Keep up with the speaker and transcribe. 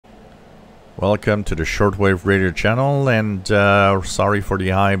Welcome to the Shortwave Radio channel, and sorry for the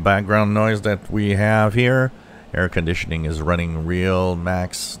high background noise that we have here. Air conditioning is running real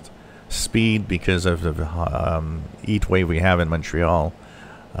max speed because of the heat wave we have in Montreal.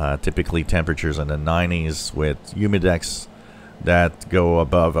 Typically temperatures in the 90s with humidex that go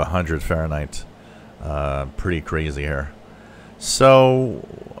above 100 Fahrenheit. Pretty crazy here. So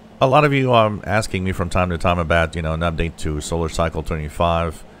a lot of you are asking me from time to time about, an update to Solar Cycle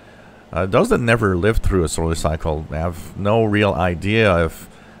 25. Those that never lived through a solar cycle have no real idea if,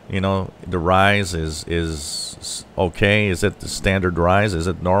 the rise is okay. Is it the standard rise? Is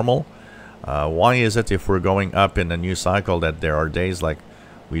it normal? Why is it if we're going up in a new cycle that there are days like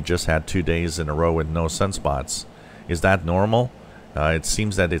we just had 2 days in a row with no sunspots? Is that normal? It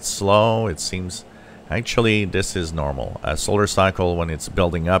seems that it's slow. It seems actually this is normal. A solar cycle, when it's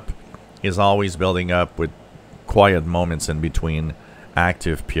building up, is always building up with quiet moments in between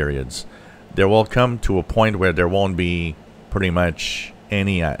active periods. There will come to a point where there won't be pretty much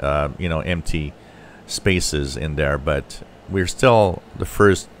any empty spaces in there, but we're still the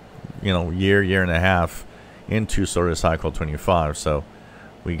first year and a half into solar cycle 25, so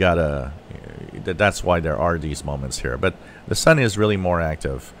we gotta that's why there are these moments here. But the sun is really more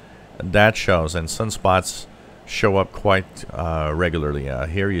active. That shows, and sunspots show up quite regularly.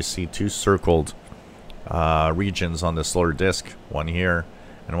 Here you see two circled regions on the solar disk, one here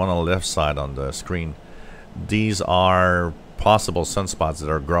and one on the left side on the screen. These are possible sunspots that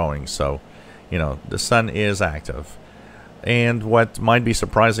are growing, so the sun is active. And what might be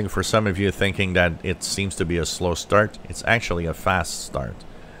surprising for some of you, thinking that it seems to be a slow start, it's actually a fast start.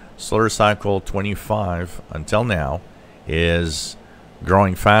 Solar cycle 25 until now is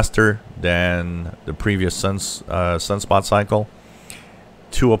growing faster than the previous sunspot cycle,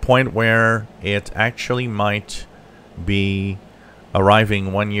 to a point where it actually might be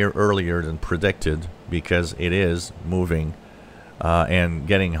arriving 1 year earlier than predicted, because it is moving and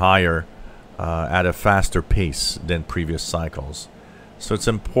getting higher at a faster pace than previous cycles. So it's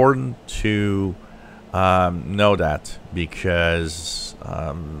important to know that, because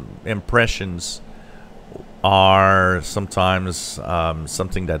impressions are sometimes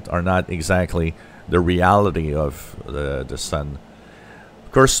something that are not exactly the reality of the sun.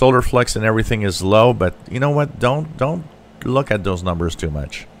 Of course, solar flux and everything is low, but you know what? Don't look at those numbers too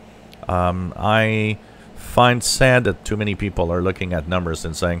much. I find sad that too many people are looking at numbers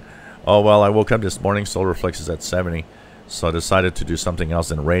and saying, "Oh well, I woke up this morning, solar flux is at 70, so I decided to do something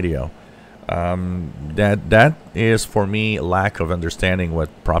else in radio." That is, for me, lack of understanding what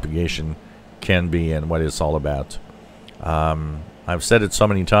propagation can be and what it's all about. I've said it so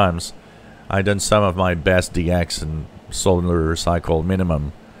many times. I've done some of my best DX in solar cycle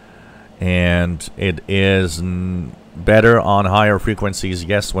minimum, and it is better on higher frequencies,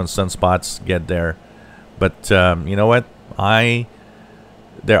 yes, when sunspots get there. But you know what?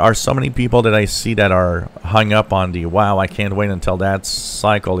 There are so many people that I see that are hung up on the "wow, I can't wait until that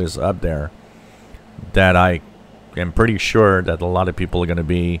cycle is up there," that I am pretty sure that a lot of people are going to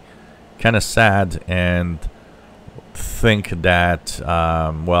be kind of sad and think that,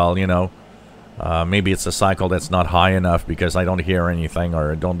 maybe it's a cycle that's not high enough because I don't hear anything,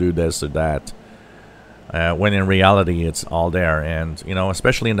 or don't do this or that. When in reality, it's all there. And,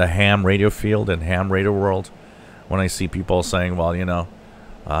 especially in the ham radio field and ham radio world, when I see people saying, well,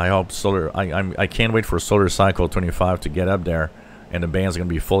 I hope I can't wait for solar cycle 25 to get up there and the band's going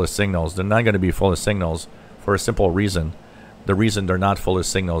to be full of signals. They're not going to be full of signals for a simple reason. The reason they're not full of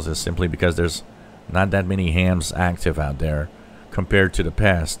signals is simply because there's not that many hams active out there compared to the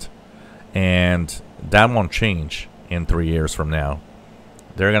past. And that won't change in 3 years from now.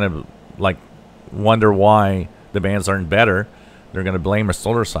 They're going to wonder why the bands aren't better. They're going to blame a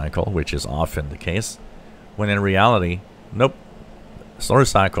solar cycle, which is often the case, when in reality, nope. Solar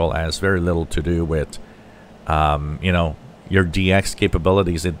cycle has very little to do with, your DX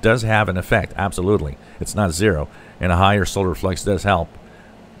capabilities. It does have an effect, absolutely. It's not zero, and a higher solar flux does help.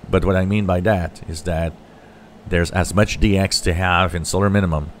 But what I mean by that is that there's as much DX to have in solar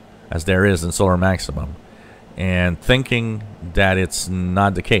minimum as there is in solar maximum. And thinking that it's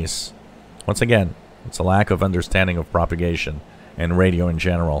not the case, once again, it's a lack of understanding of propagation and radio in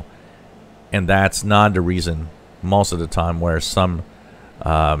general. And that's not the reason most of the time where some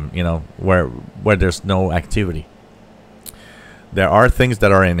where there's no activity. There are things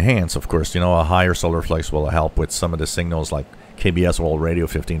that are enhanced, of course. A higher solar flux will help with some of the signals, like KBS World Radio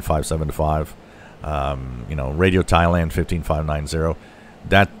 15575, Radio Thailand 15590.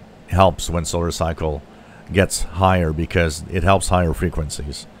 That helps when solar cycle gets higher because it helps higher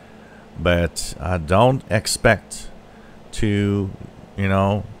frequencies. But don't expect to,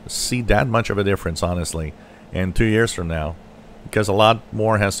 see that much of a difference, honestly, in 2 years from now, because a lot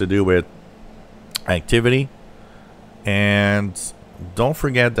more has to do with activity. And don't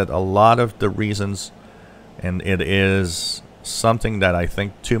forget that a lot of the reasons, and it is something that I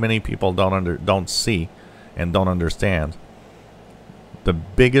think too many people don't see and don't understand. The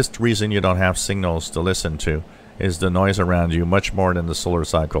biggest reason you don't have signals to listen to is the noise around you, much more than the solar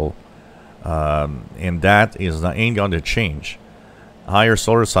cycle, and that ain't going to change. Higher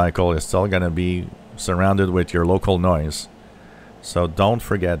solar cycle is still going to be surrounded with your local noise, so don't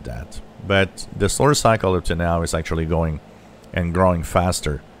forget that. But the solar cycle up to now is actually going and growing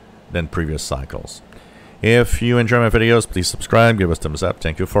faster than previous cycles. If you enjoy my videos, please subscribe, give us a thumbs up.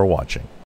 Thank you for watching.